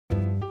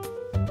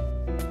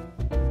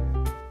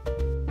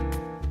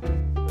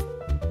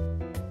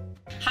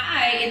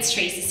it's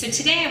Tracy. So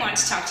today I want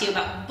to talk to you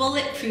about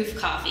bulletproof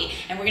coffee,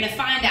 and we're going to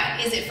find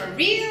out, is it for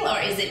real or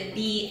is it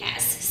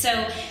BS?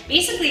 So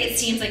basically it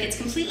seems like it's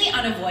completely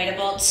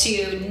unavoidable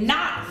to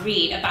not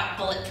read about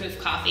bulletproof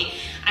coffee.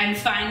 I'm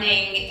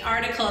finding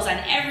articles on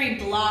every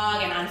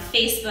blog and on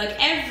Facebook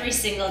every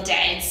single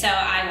day, and so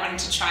I wanted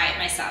to try it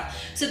myself.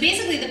 So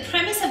basically the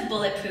premise of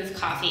bulletproof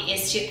coffee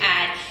is to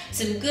add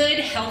some good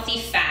healthy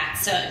fat,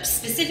 so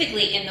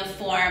specifically in the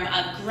form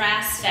of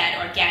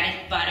grass-fed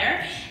organic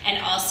butter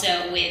and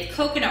also with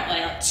coconut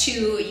oil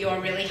to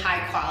your really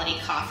high quality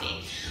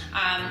coffee.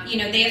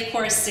 They of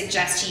course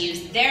suggest to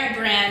use their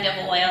brand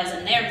of oils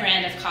and their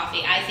brand of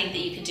coffee. I think that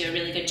you could do a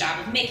really good job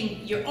of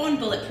making your own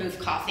bulletproof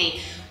coffee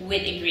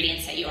with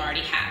ingredients that you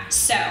already have.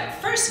 So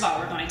first of all,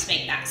 we're going to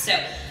make that. So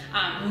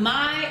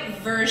my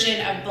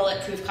version of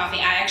bulletproof coffee,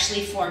 I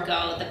actually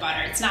forego the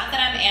butter. It's not that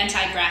I'm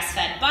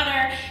anti-grass-fed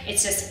butter,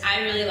 it's just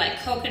I really like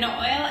coconut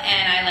oil,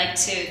 and I like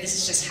to, this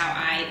is just how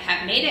I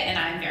have made it, and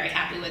I'm very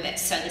happy with it,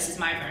 so this is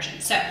my version.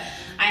 So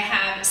I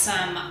have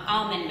some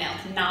almond milk,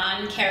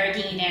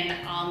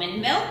 non-carrageenan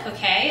almond milk,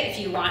 okay? If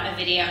you want a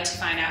video to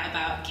find out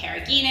about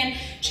carrageenan,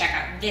 check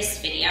out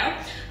this video.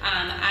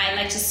 I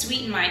like to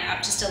sweeten mine up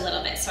just a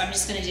little bit, so I'm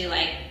just gonna do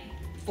like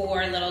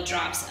 4 little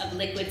drops of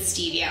liquid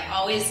stevia,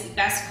 always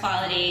best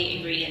quality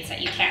ingredients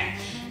that you can.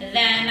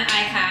 Then I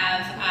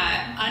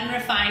have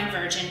unrefined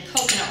virgin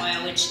coconut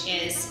oil, which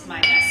is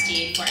my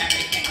bestie for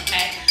everything,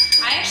 okay?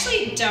 I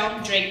actually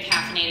don't drink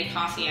caffeinated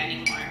coffee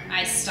anymore.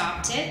 I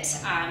stopped it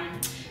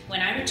when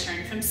I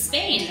returned from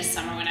Spain this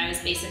summer, when I was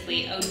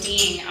basically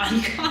ODing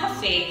on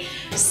coffee.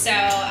 So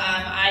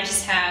I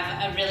just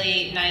have a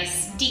really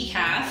nice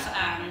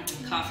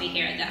decaf coffee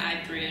here that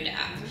I brewed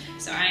up.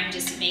 So I'm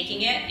just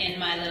making it in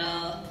my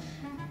little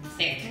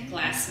thick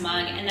glass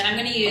mug, and then I'm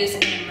gonna use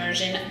an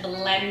immersion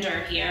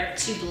blender here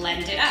to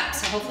blend it up.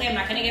 So hopefully I'm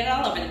not gonna get it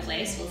all over the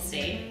place, we'll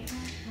see.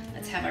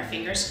 Let's have our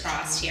fingers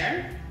crossed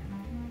here.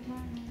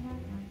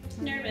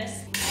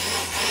 Nervous.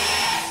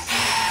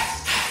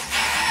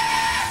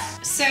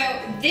 So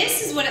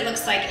this is what it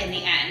looks like in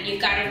the end.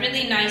 You've got a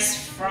really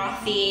nice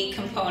frothy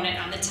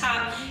component on the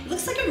top. It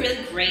looks like a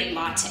really great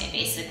latte,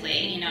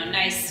 basically. You know,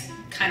 nice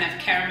kind of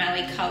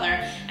caramelly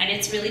color, and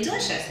it's really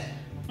delicious.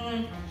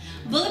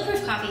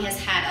 Bulletproof coffee has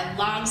had a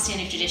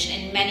long-standing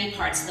tradition in many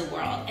parts of the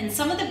world, and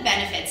some of the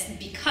benefits,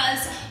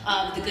 because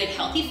of the good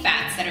healthy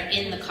fats that are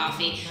in the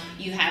coffee,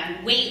 you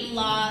have weight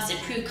loss,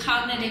 improved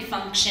cognitive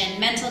function,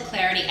 mental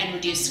clarity, and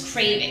reduced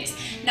cravings.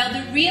 Now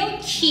the real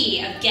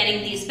key of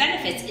getting these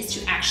benefits is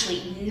to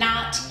actually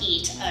not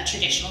eat a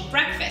traditional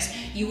breakfast.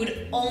 You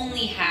would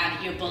only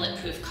have your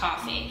bulletproof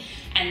coffee.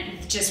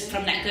 And just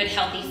from that good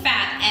healthy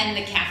fat and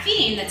the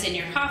caffeine that's in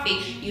your coffee,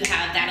 you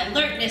have that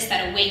alertness,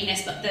 that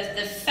awakeness, but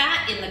the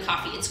fat in the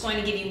coffee, it's going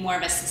to give you more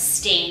of a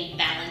sustained,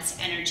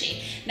 balanced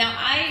energy. Now,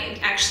 I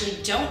actually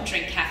don't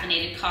drink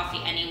caffeinated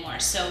coffee anymore,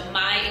 so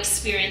my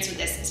experience with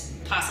this is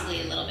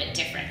possibly a little bit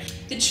different.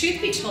 The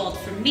truth be told,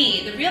 for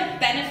me, the real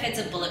benefits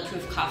of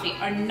bulletproof coffee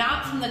are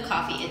not from the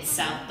coffee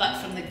itself, but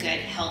from the good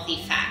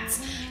healthy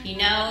fats. You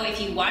know, if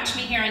you watch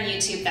me here on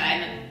YouTube, that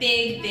I'm a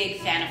big, big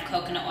fan of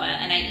coconut oil,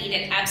 and I eat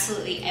it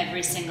absolutely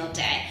every single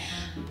day.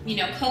 You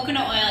know,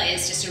 coconut oil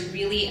is just a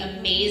really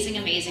amazing,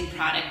 amazing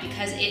product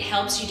because it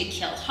helps you to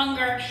kill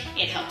hunger,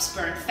 it helps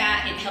burn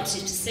fat, it helps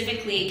you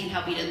specifically, it can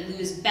help you to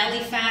lose belly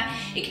fat,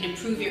 it can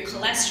improve your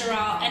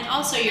cholesterol, and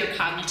also your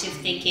cognitive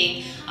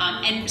thinking,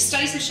 and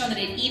studies have shown that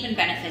it even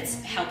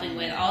benefits helping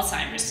with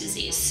Alzheimer's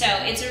disease. So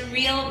it's a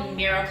real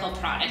miracle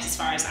product as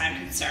far as I'm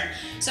concerned.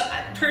 So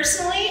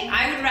personally,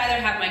 I would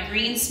rather have my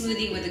green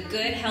smoothie with a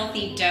good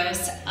healthy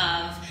dose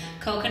of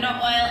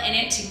coconut oil in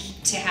it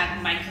to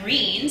have my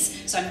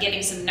greens, so I'm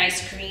getting some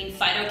nice green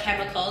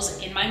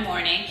phytochemicals in my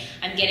morning,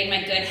 I'm getting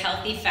my good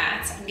healthy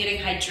fats, I'm getting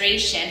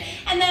hydration,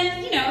 and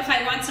then, you know, if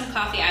I want some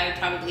coffee, I would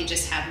probably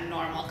just have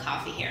normal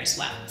coffee here as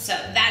well. So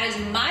that is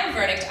my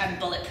verdict on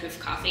bulletproof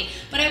coffee,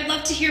 but I'd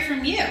love to hear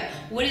from you.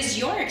 What has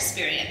your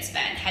experience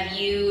been? Have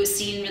you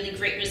seen really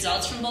great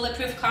results from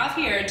bulletproof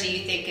coffee, or do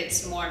you think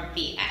it's more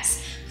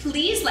BS?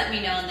 Please let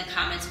me know in the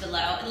comments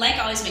below. And like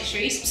always, make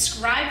sure you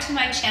subscribe to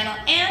my channel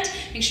and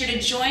make sure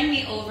to join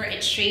me over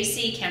at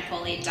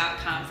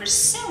tracycampoli.com for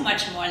so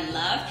much more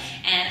love,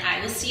 and I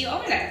will see you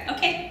over there.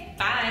 Okay,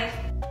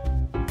 bye.